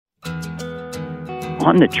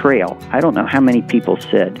on the trail, I don't know how many people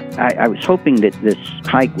said, I was hoping that this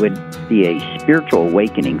hike would be a spiritual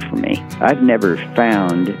awakening for me. I've never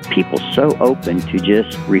found people so open to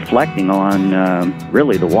just reflecting on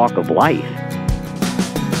really the walk of life.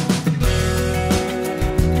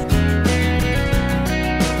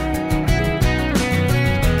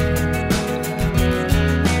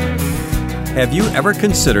 Have you ever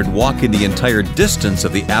considered walking the entire distance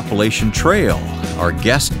of the Appalachian Trail? Our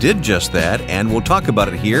guest did just that, and we'll talk about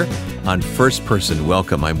it here on First Person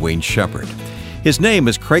Welcome. I'm Wayne Shepherd. His name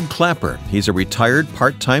is Craig Clapper. He's a retired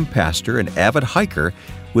part-time pastor and avid hiker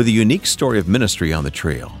with a unique story of ministry on the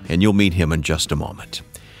trail, and you'll meet him in just a moment.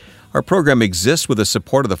 Our program exists with the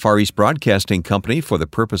support of the Far East Broadcasting Company for the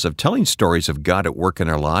purpose of telling stories of God at work in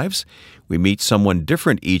our lives. We meet someone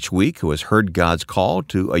different each week who has heard God's call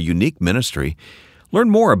to a unique ministry. Learn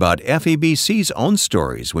more about FEBC's own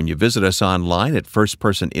stories when you visit us online at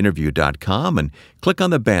firstpersoninterview.com and click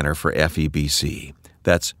on the banner for FEBC.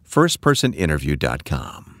 That's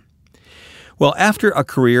firstpersoninterview.com. Well, after a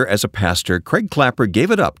career as a pastor, Craig Clapper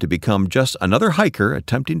gave it up to become just another hiker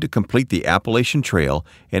attempting to complete the Appalachian Trail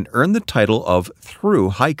and earn the title of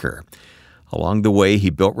Through Hiker. Along the way, he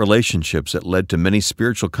built relationships that led to many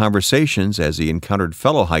spiritual conversations as he encountered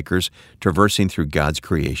fellow hikers traversing through God's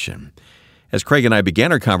creation. As Craig and I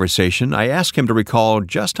began our conversation, I asked him to recall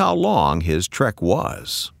just how long his trek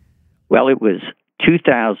was. Well, it was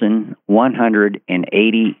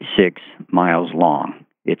 2,186 miles long.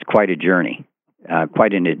 It's quite a journey.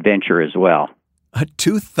 Quite an adventure as well.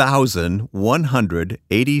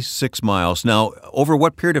 2,186 miles. Now, over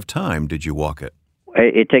what period of time did you walk it?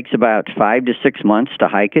 It takes about 5 to 6 months to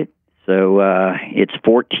hike it. So it's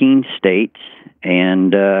 14 states,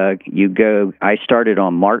 and you go. I started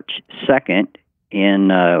on March 2nd in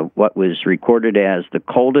what was recorded as the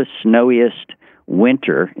coldest, snowiest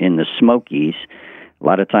winter in the Smokies. A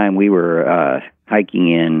lot of time we were hiking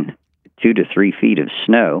in 2 to 3 feet of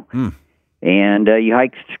snow. And you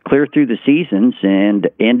hiked clear through the seasons and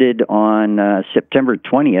ended on September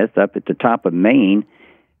 20th up at the top of Maine,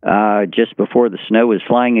 just before the snow was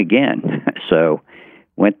flying again. So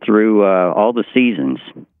went through all the seasons.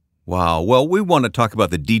 Wow. Well, we want to talk about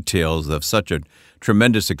the details of such a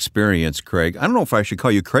tremendous experience, Craig. I don't know if I should call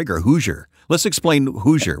you Craig or Hoosier. Let's explain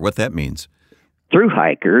Hoosier, what that means. Through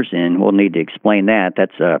hikers, and we'll need to explain that,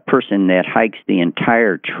 that's a person that hikes the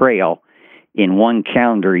entire trail in one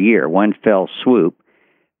calendar year, one fell swoop.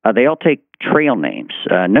 They all take trail names.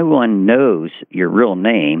 No one knows your real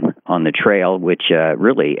name on the trail, which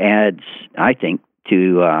really adds, I think,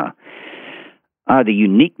 to the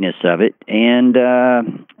uniqueness of it. And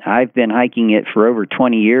I've been hiking it for over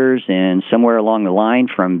 20 years, and somewhere along the line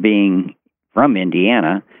from being from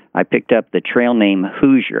Indiana, I picked up the trail name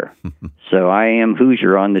Hoosier. So I am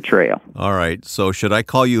Hoosier on the trail. All right. So should I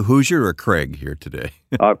call you Hoosier or Craig here today?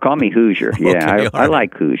 Call me Hoosier. Yeah, Okay, I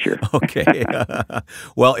like Hoosier. Okay.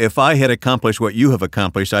 Well, if I had accomplished what you have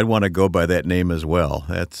accomplished, I'd want to go by that name as well.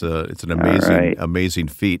 It's an amazing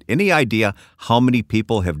feat. Any idea how many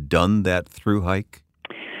people have done that through hike?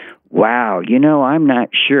 Wow. I'm not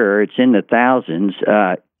sure. It's in the thousands.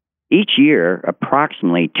 Each year,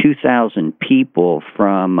 approximately 2,000 people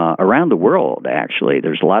from around the world, actually,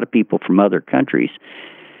 there's a lot of people from other countries,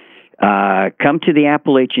 come to the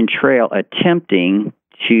Appalachian Trail attempting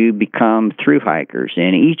to become through hikers.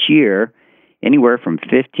 And each year, anywhere from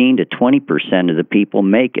 15 to 20% of the people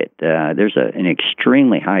make it. There's an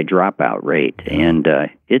extremely high dropout rate, and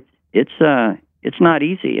it's not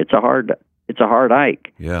easy. It's a hard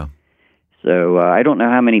hike. Yeah. So I don't know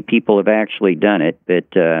how many people have actually done it, but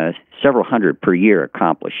several hundred per year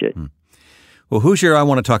accomplish it. Well, Hoosier, I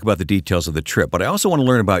want to talk about the details of the trip, but I also want to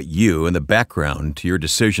learn about you and the background to your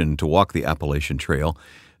decision to walk the Appalachian Trail.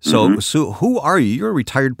 So who are you? You're a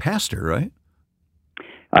retired pastor, right?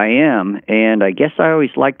 I am, and I guess I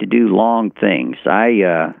always like to do long things.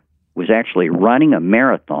 I was actually running a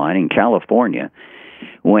marathon in California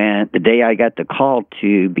when the day I got the call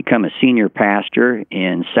to become a senior pastor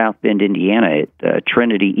in South Bend, Indiana at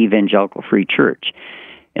Trinity Evangelical Free Church.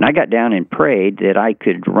 And I got down and prayed that I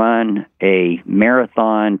could run a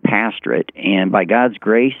marathon pastorate, and by God's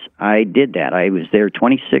grace, I did that. I was there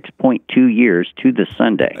 26.2 years to the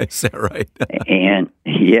Sunday. Is that right?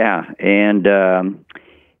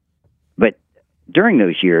 But during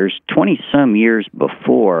those years, 20-some years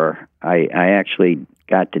before I actually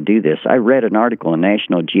got to do this, I read an article in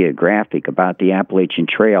National Geographic about the Appalachian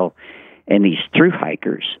Trail and these through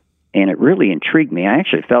hikers, and it really intrigued me. I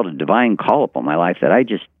actually felt a divine call upon my life that I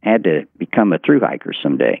just had to become a through hiker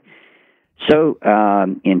someday. So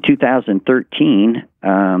in 2013,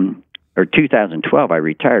 or 2012, I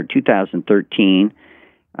retired. 2013,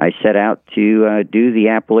 I set out to do the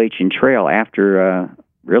Appalachian Trail after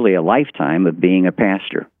really a lifetime of being a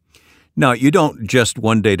pastor. Now, you don't just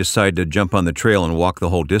one day decide to jump on the trail and walk the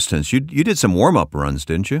whole distance. You did some warm-up runs,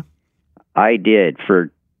 didn't you? I did.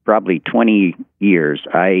 For probably 20 years.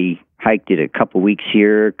 I hiked it a couple weeks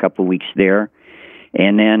here, a couple weeks there.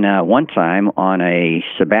 And then one time on a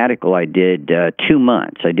sabbatical, I did 2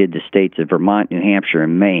 months. I did the states of Vermont, New Hampshire,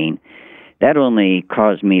 and Maine. That only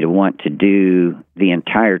caused me to want to do the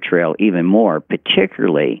entire trail even more,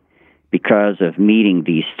 particularly because of meeting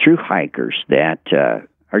these thru hikers that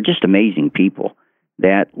are just amazing people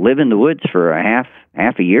that live in the woods for half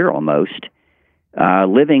a year almost,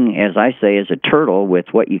 living, as I say, as a turtle with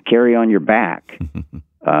what you carry on your back.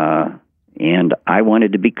 And I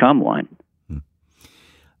wanted to become one.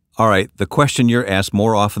 All right. The question you're asked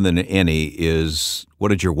more often than any is, what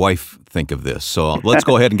did your wife think of this? So let's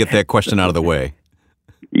go ahead and get that question out of the way.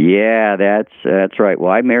 Yeah, that's right.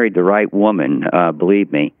 Well, I married the right woman,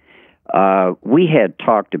 believe me. We had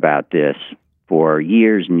talked about this for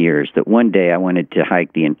years and years, that one day I wanted to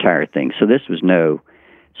hike the entire thing. So this was no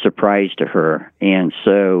surprise to her. And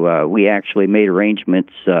so we actually made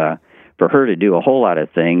arrangements for her to do a whole lot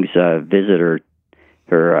of things, visit her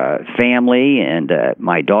family, and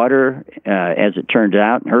my daughter, as it turned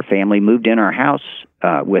out, her family moved in our house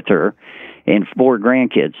with her, and 4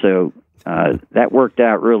 grandkids. So that worked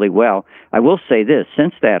out really well. I will say this,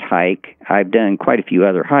 since that hike, I've done quite a few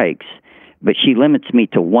other hikes, but she limits me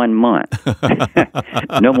to 1 month.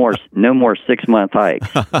 No more 6-month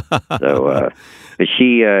hikes. So, but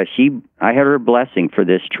I had her blessing for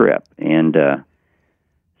this trip, and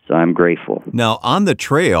so I'm grateful. Now, on the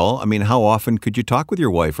trail, I mean, how often could you talk with your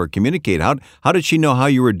wife or communicate? How did she know how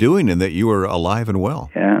you were doing and that you were alive and well?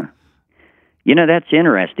 Yeah. You know, that's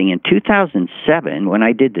interesting. In 2007, when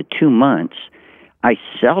I did the 2 months, I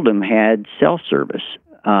seldom had cell service.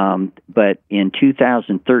 But in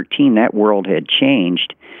 2013, that world had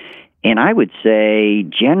changed. And I would say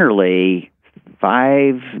generally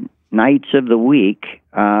 5 nights of the week,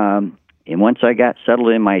 and once I got settled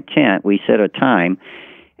in my tent, we set a time,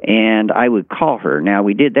 and I would call her. Now,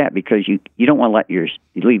 we did that because you don't want to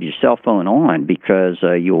leave your cell phone on because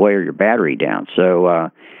you'll wear your battery down. So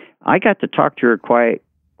I got to talk to her quite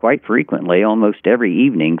frequently, almost every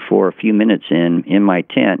evening for a few minutes in my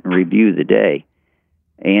tent and review the day.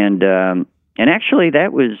 And actually,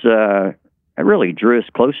 that was it really drew us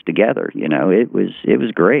close together. You know, it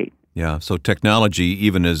was great. Yeah. So technology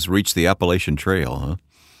even has reached the Appalachian Trail, huh?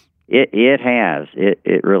 It has.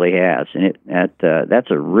 It really has, and that's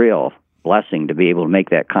a real blessing to be able to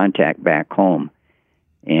make that contact back home.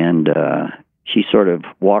 And she sort of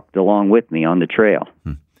walked along with me on the trail.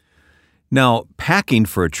 Now, packing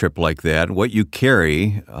for a trip like that, what you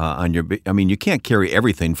carry you can't carry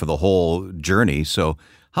everything for the whole journey. So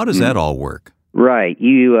how does that all work? Right.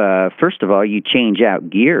 You first of all, you change out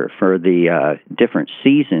gear for the different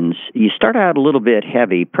seasons. You start out a little bit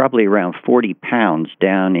heavy, probably around 40 pounds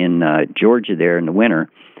down in Georgia there in the winter.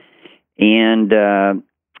 And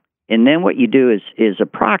then what you do is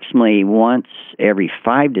approximately once every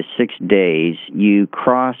 5 to 6 days, you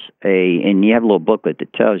cross and you have a little booklet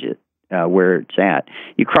that tells you where it's at.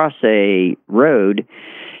 You cross a road,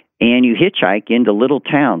 and you hitchhike into little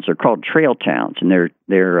towns. They're called trail towns, and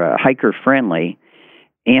they're hiker friendly.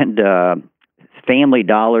 And Family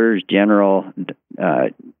Dollars, general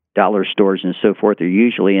dollar stores, and so forth are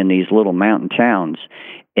usually in these little mountain towns,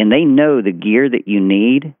 and they know the gear that you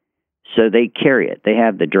need, so they carry it. They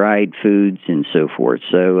have the dried foods and so forth.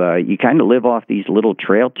 So you kind of live off these little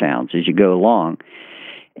trail towns as you go along,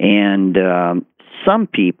 and some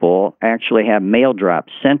people actually have mail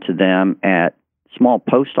drops sent to them at small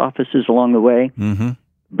post offices along the way. Mm-hmm.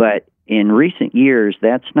 But in recent years,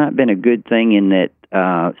 that's not been a good thing in that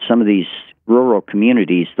some of these rural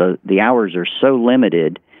communities, the hours are so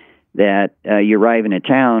limited that you arrive in a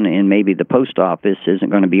town and maybe the post office isn't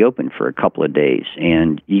going to be open for a couple of days,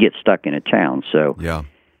 and you get stuck in a town. So yeah.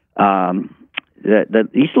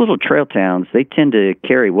 These little trail towns, they tend to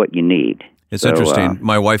carry what you need. It's interesting.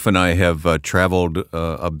 My wife and I have traveled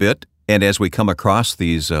a bit, and as we come across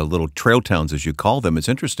these little trail towns, as you call them, it's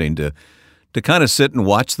interesting to kind of sit and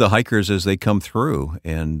watch the hikers as they come through.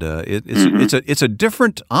 And it's a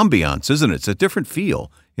different ambiance, isn't it? It's a different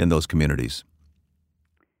feel in those communities.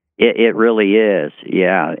 It really is,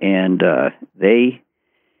 yeah. And they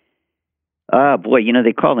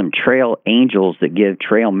call them trail angels that give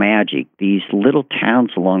trail magic. These little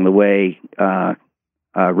towns along the way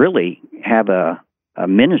really have a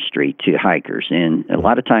ministry to hikers, and a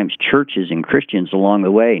lot of times churches and Christians along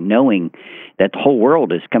the way, knowing that the whole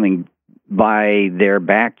world is coming by their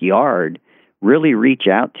backyard, really reach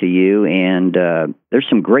out to you, and there's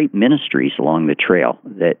some great ministries along the trail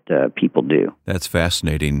that people do. That's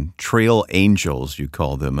fascinating. Trail angels, you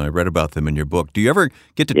call them. I read about them in your book. Do you ever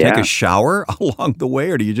get to take a shower along the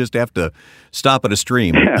way, or do you just have to stop at a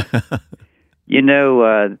stream?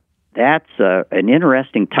 That's an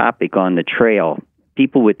interesting topic on the trail.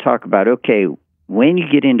 People would talk about, okay, when you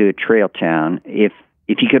get into a trail town, if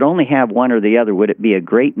you could only have one or the other, would it be a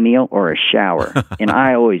great meal or a shower? And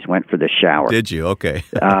I always went for the shower. Did you? Okay.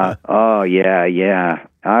 Oh, yeah.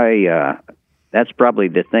 That's probably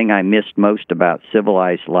the thing I missed most about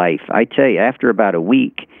civilized life. I tell you, after about a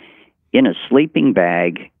week in a sleeping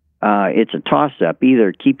bag, it's a toss-up.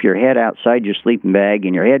 Either keep your head outside your sleeping bag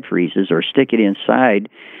and your head freezes, or stick it inside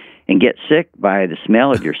and get sick by the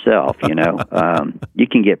smell of yourself. You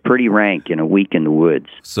can get pretty rank in a week in the woods.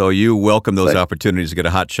 So you welcome those opportunities to get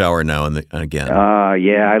a hot shower now and again.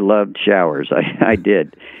 Yeah, I loved showers. I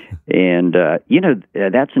did. And,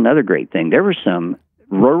 that's another great thing. There were some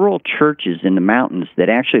rural churches in the mountains that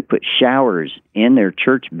actually put showers in their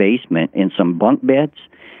church basement in some bunk beds.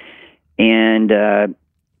 And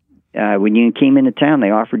when you came into town,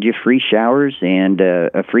 they offered you free showers and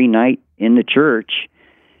a free night in the church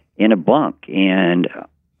in a bunk. And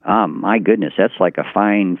my goodness, that's like a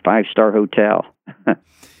fine 5-star hotel.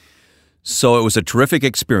 So it was a terrific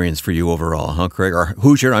experience for you overall, huh, Craig? Or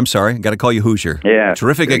Hoosier, I'm sorry. Got to call you Hoosier. Yeah.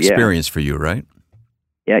 Terrific experience for you, right?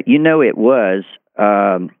 Yeah, it was.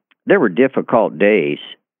 There were difficult days,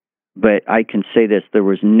 but I can say this. There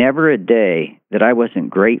was never a day that I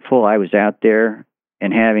wasn't grateful I was out there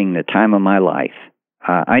and having the time of my life.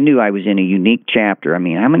 I knew I was in a unique chapter. I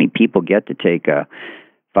mean, how many people get to take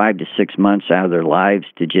 5 to 6 months out of their lives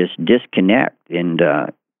to just disconnect and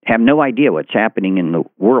have no idea what's happening in the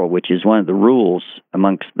world, which is one of the rules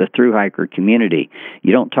amongst the thru-hiker community.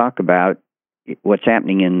 You don't talk about what's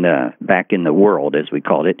happening back in the world, as we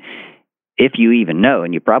called it, if you even know,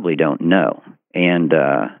 and you probably don't know. And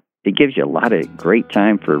it gives you a lot of great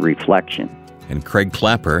time for reflection. And Craig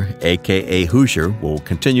Clapper, a.k.a. Hoosier, will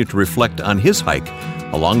continue to reflect on his hike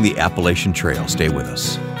along the Appalachian Trail. Stay with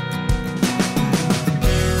us.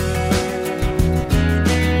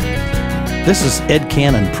 This is Ed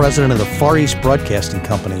Cannon, president of the Far East Broadcasting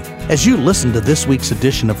Company. As you listen to this week's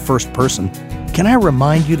edition of First Person, can I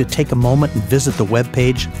remind you to take a moment and visit the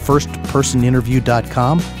webpage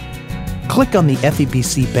firstpersoninterview.com? Click on the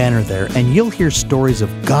FEBC banner there, and you'll hear stories of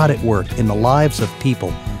God at work in the lives of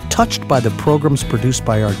people touched by the programs produced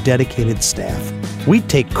by our dedicated staff. We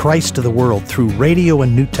take Christ to the world through radio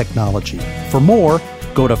and new technology. For more,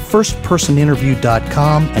 go to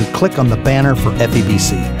firstpersoninterview.com and click on the banner for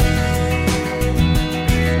FEBC.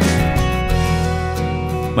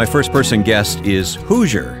 My first-person guest is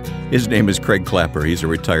Hoosier. His name is Craig Clapper. He's a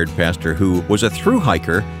retired pastor who was a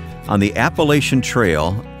thru-hiker on the Appalachian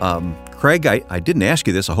Trail. Craig, I didn't ask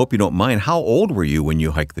you this. I hope you don't mind. How old were you when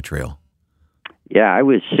you hiked the trail? Yeah, I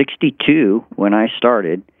was 62 when I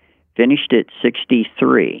started, finished at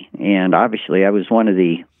 63. And obviously, I was one of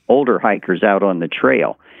the older hikers out on the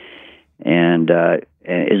trail. And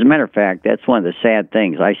as a matter of fact, that's one of the sad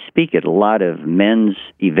things. I speak at a lot of men's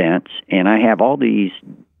events, and I have all these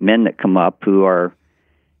men that come up who are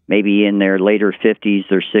maybe in their later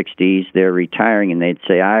 50s or 60s. They're retiring, and they'd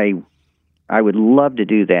say, I would love to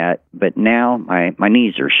do that, but now my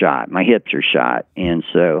knees are shot, my hips are shot. And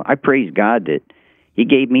so I praise God that He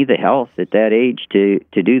gave me the health at that age to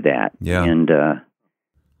do that. Yeah. And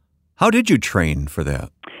how did you train for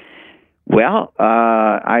that? Well,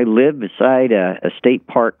 I live beside a state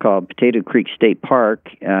park called Potato Creek State Park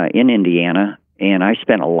in Indiana, and I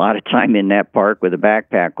spent a lot of time in that park with a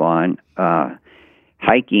backpack on,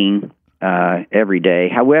 hiking every day.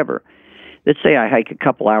 However, let's say I hike a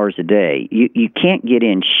couple hours a day. You can't get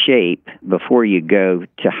in shape before you go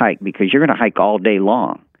to hike because you're going to hike all day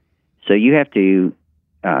long. So you have to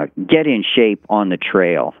get in shape on the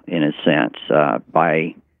trail, in a sense,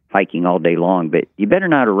 by hiking all day long, but you better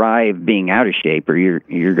not arrive being out of shape or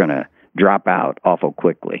you're going to drop out awful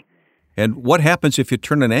quickly. And what happens if you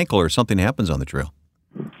turn an ankle or something happens on the trail?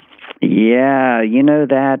 Yeah,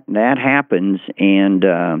 that happens, and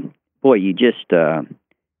boy, you just and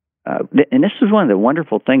this is one of the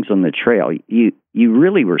wonderful things on the trail. You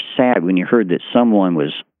really were sad when you heard that someone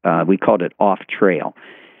was we called it off trail.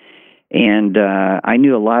 And I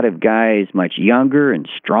knew a lot of guys much younger and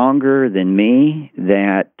stronger than me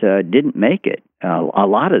that didn't make it, a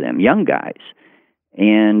lot of them, young guys.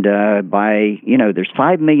 And there's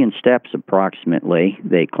 5 million steps approximately,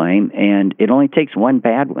 they claim, and it only takes one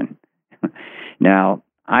bad one. Now,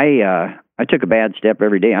 I took a bad step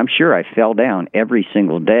every day. I'm sure I fell down every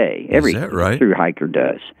single day. Is that right? Thru hiker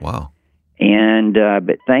does. Wow. And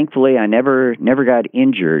but thankfully, I never got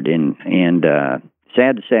injured. And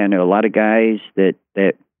sad to say, I know a lot of guys that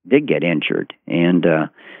did get injured, and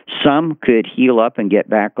some could heal up and get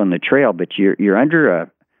back on the trail. But you're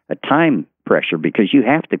under a time pressure because you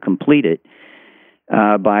have to complete it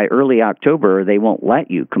by early October. They won't let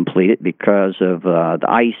you complete it because of the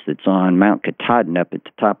ice that's on Mount Katahdin up at the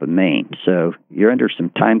top of Maine. So you're under some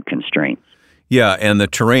time constraints. Yeah, and the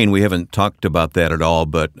terrain, we haven't talked about that at all,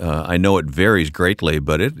 but I know it varies greatly,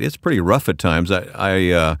 but it's pretty rough at times.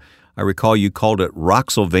 I recall you called it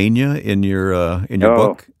Rocksylvania in your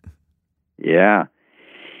book. Yeah.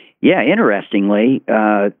 Yeah, interestingly,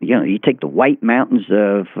 you take the White Mountains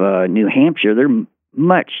of New Hampshire, they're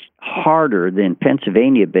much harder than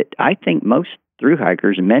Pennsylvania, but I think most thru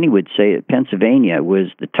hikers, and many would say that Pennsylvania was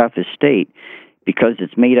the toughest state because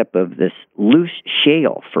it's made up of this loose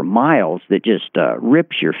shale for miles that just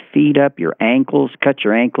rips your feet up, your ankles, cuts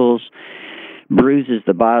your ankles, bruises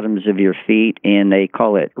the bottoms of your feet, and they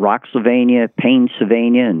call it Rocksylvania,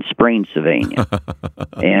 Painsylvania, and Sprainsylvania.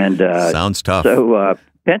 And sounds tough. So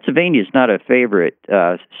Pennsylvania is not a favorite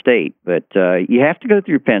state, but you have to go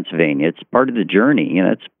through Pennsylvania. It's part of the journey.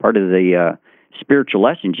 It's part of the spiritual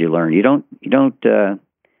lessons you learn. You don't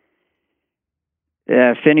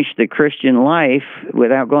finish the Christian life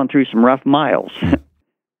without going through some rough miles.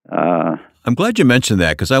 I'm glad you mentioned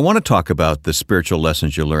that because I want to talk about the spiritual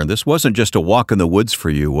lessons you learned. This wasn't just a walk in the woods for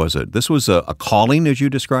you, was it? This was a calling, as you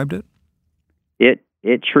described it? It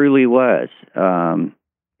truly was.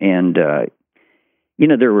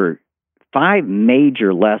 There were 5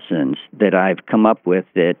 major lessons that I've come up with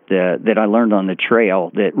that I learned on the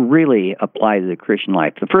trail that really apply to the Christian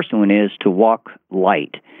life. The first one is to walk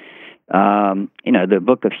light. The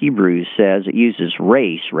book of Hebrews says it uses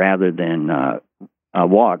race rather than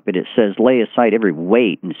walk, but it says lay aside every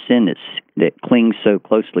weight and sin that clings so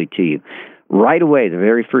closely to you. Right away, the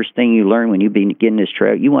very first thing you learn when you begin this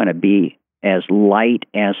trail, you want to be as light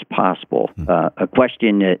as possible. A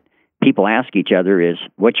question that people ask each other is,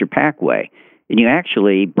 what's your pack weigh? And you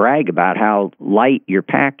actually brag about how light your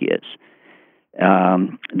pack is.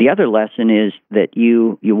 The other lesson is that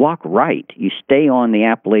you walk right. You stay on the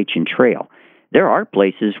Appalachian Trail. There are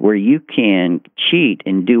places where you can cheat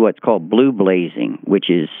and do what's called blue blazing, which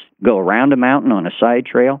is go around a mountain on a side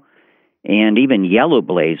trail, and even yellow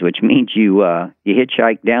blaze, which means you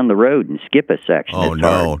hitchhike down the road and skip a section. Oh,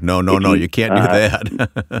 no, you can't do that.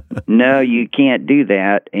 No, you can't do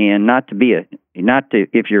that, and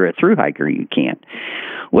if you're a thru hiker, you can't.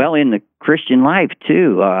 Well, in the Christian life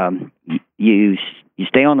too, you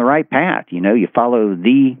stay on the right path. You follow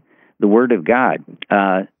the Word of God.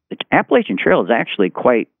 The Appalachian Trail is actually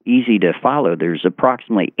quite easy to follow. There's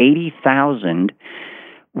approximately 80,000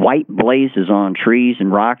 white blazes on trees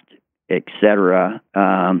and rocks, etc.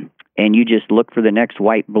 And you just look for the next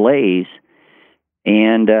white blaze,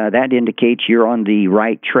 and that indicates you're on the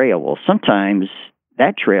right trail. Well, sometimes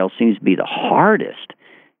that trail seems to be the hardest,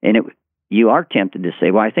 and you are tempted to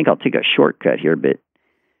say, well, I think I'll take a shortcut here. But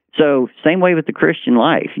so same way with the Christian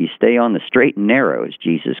life. You stay on the straight and narrow, as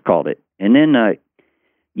Jesus called it. And then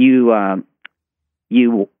you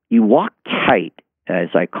walk tight,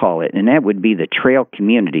 as I call it, and that would be the trail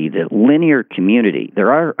community, the linear community.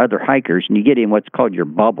 There are other hikers, and you get in what's called your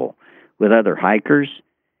bubble with other hikers,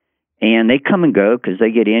 and they come and go because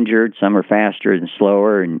they get injured. Some are faster and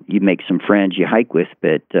slower, and you make some friends you hike with.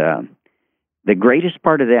 But the greatest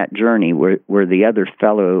part of that journey were the other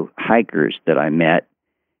fellow hikers that I met,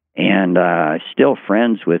 and still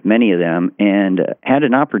friends with many of them, and had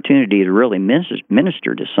an opportunity to really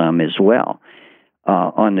minister to some as well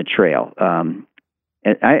on the trail.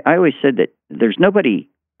 I always said that there's nobody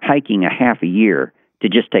hiking a half a year to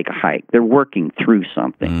just take a hike. They're working through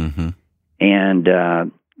something and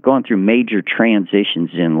going through major transitions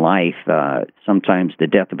in life, sometimes the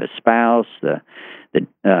death of a spouse,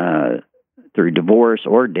 through divorce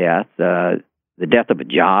or death, the death of a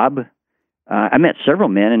job. I met several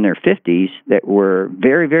men in their 50s that were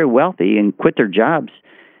very, very wealthy and quit their jobs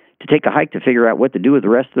to take a hike to figure out what to do with the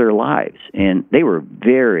rest of their lives. And they were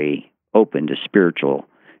very open to spiritual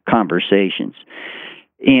conversations.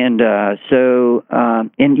 And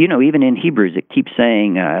even in Hebrews, it keeps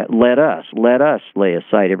saying, let us lay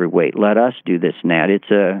aside every weight. Let us do this and that. It's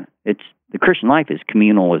the Christian life is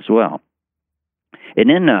communal as well. And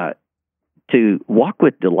then to walk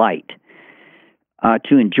with delight,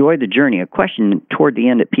 to enjoy the journey. A question toward the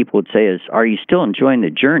end that people would say is, are you still enjoying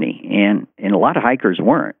the journey? And a lot of hikers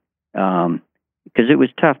weren't, because it was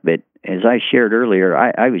tough. But as I shared earlier,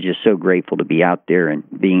 I was just so grateful to be out there and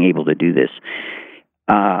being able to do this.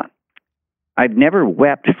 I've never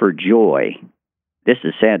wept for joy this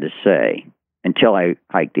is sad to say, until I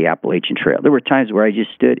hiked the Appalachian Trail. There were times where I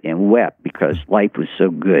just stood and wept because life was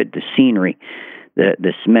so good, the scenery,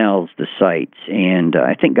 the smells, the sights, and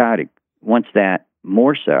I think God wants that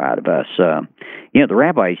more so out of us. The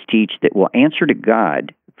rabbis teach that we'll answer to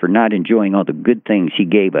God for not enjoying all the good things He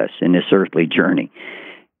gave us in this earthly journey.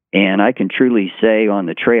 And I can truly say on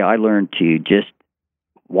the trail, I learned to just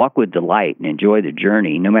walk with delight and enjoy the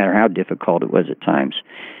journey, no matter how difficult it was at times.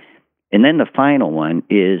 And then the final one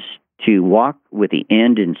is to walk with the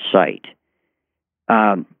end in sight.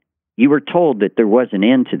 You were told that there was an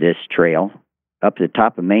end to this trail up at the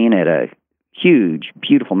top of Maine at a huge,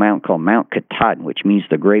 beautiful mountain called Mount Katahdin, which means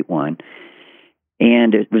the Great One.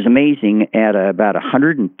 And it was amazing. At about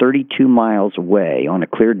 132 miles away on a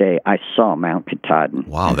clear day, I saw Mount Katahdin.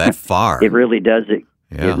 Wow, that far. It really does.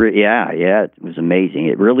 Yeah. It was amazing.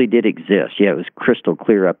 It really did exist. Yeah, it was crystal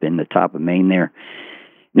clear up in the top of Maine there.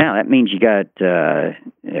 Now, that means you got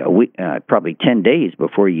probably 10 days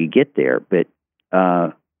before you get there. But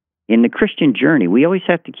in the Christian journey, we always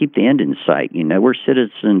have to keep the end in sight. We're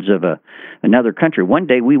citizens of another country. One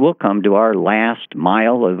day we will come to our last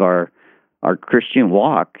mile of our Christian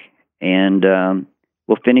walk, and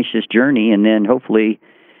we'll finish this journey, and then hopefully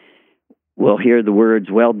we'll hear the words,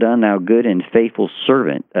 "Well done, thou good and faithful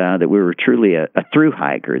servant," that we were truly a through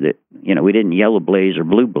hiker, that we didn't yellow blaze or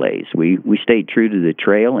blue blaze. We stayed true to the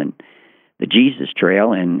trail and the Jesus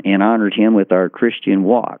trail and honored Him with our Christian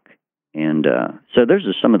walk. And so those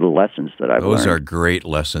are some of the lessons that I've learned. Those are great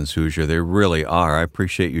lessons, Hoosier. They really are. I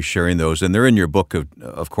appreciate you sharing those. And they're in your book,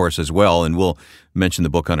 of course, as well. And we'll mention the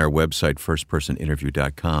book on our website,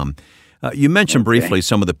 firstpersoninterview.com. You mentioned briefly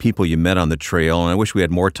some of the people you met on the trail, and I wish we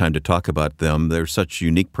had more time to talk about them. They're such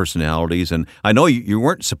unique personalities. And I know you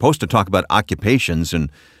weren't supposed to talk about occupations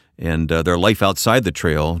and their life outside the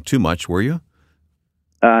trail too much, were you?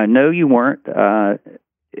 No, you weren't.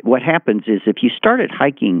 What happens is if you started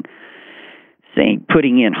hiking,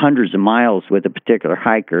 putting in hundreds of miles with a particular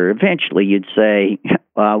hiker, eventually you'd say,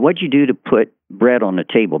 what'd you do to put bread on the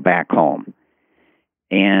table back home?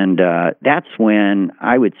 And that's when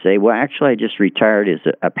I would say, well, actually, I just retired as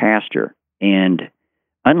a pastor. And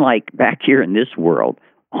unlike back here in this world,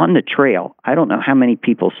 on the trail, I don't know how many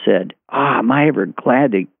people said, am I ever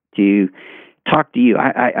glad to talk to you?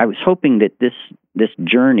 I was hoping that this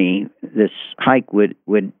journey, this hike would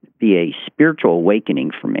be a spiritual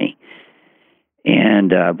awakening for me.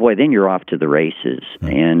 And, then you're off to the races.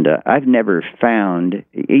 And I've never found,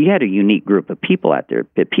 you had a unique group of people out there,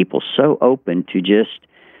 but people so open to just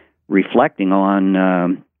reflecting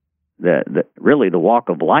on really the walk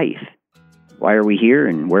of life. Why are we here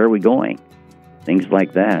and where are we going? Things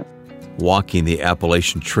like that. Walking the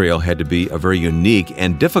Appalachian Trail had to be a very unique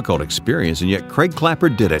and difficult experience, and yet Craig Clapper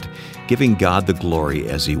did it, giving God the glory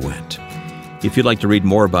as he went. If you'd like to read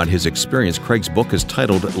more about his experience, Craig's book is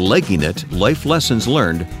titled Legging It, Life Lessons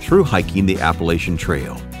Learned Through Hiking the Appalachian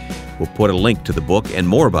Trail. We'll put a link to the book and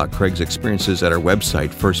more about Craig's experiences at our website,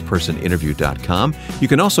 firstpersoninterview.com. You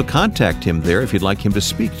can also contact him there if you'd like him to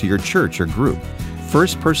speak to your church or group,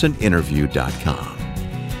 firstpersoninterview.com.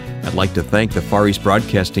 I'd like to thank the Far East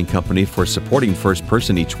Broadcasting Company for supporting First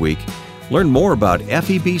Person each week. Learn more about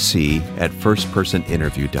FEBC at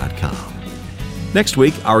firstpersoninterview.com. Next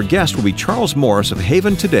week, our guest will be Charles Morris of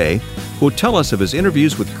Haven Today, who will tell us of his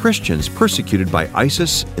interviews with Christians persecuted by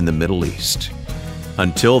ISIS in the Middle East.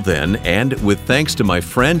 Until then, and with thanks to my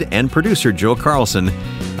friend and producer Joe Carlson,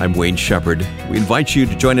 I'm Wayne Shepherd. We invite you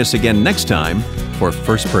to join us again next time for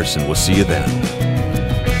First Person. We'll see you then.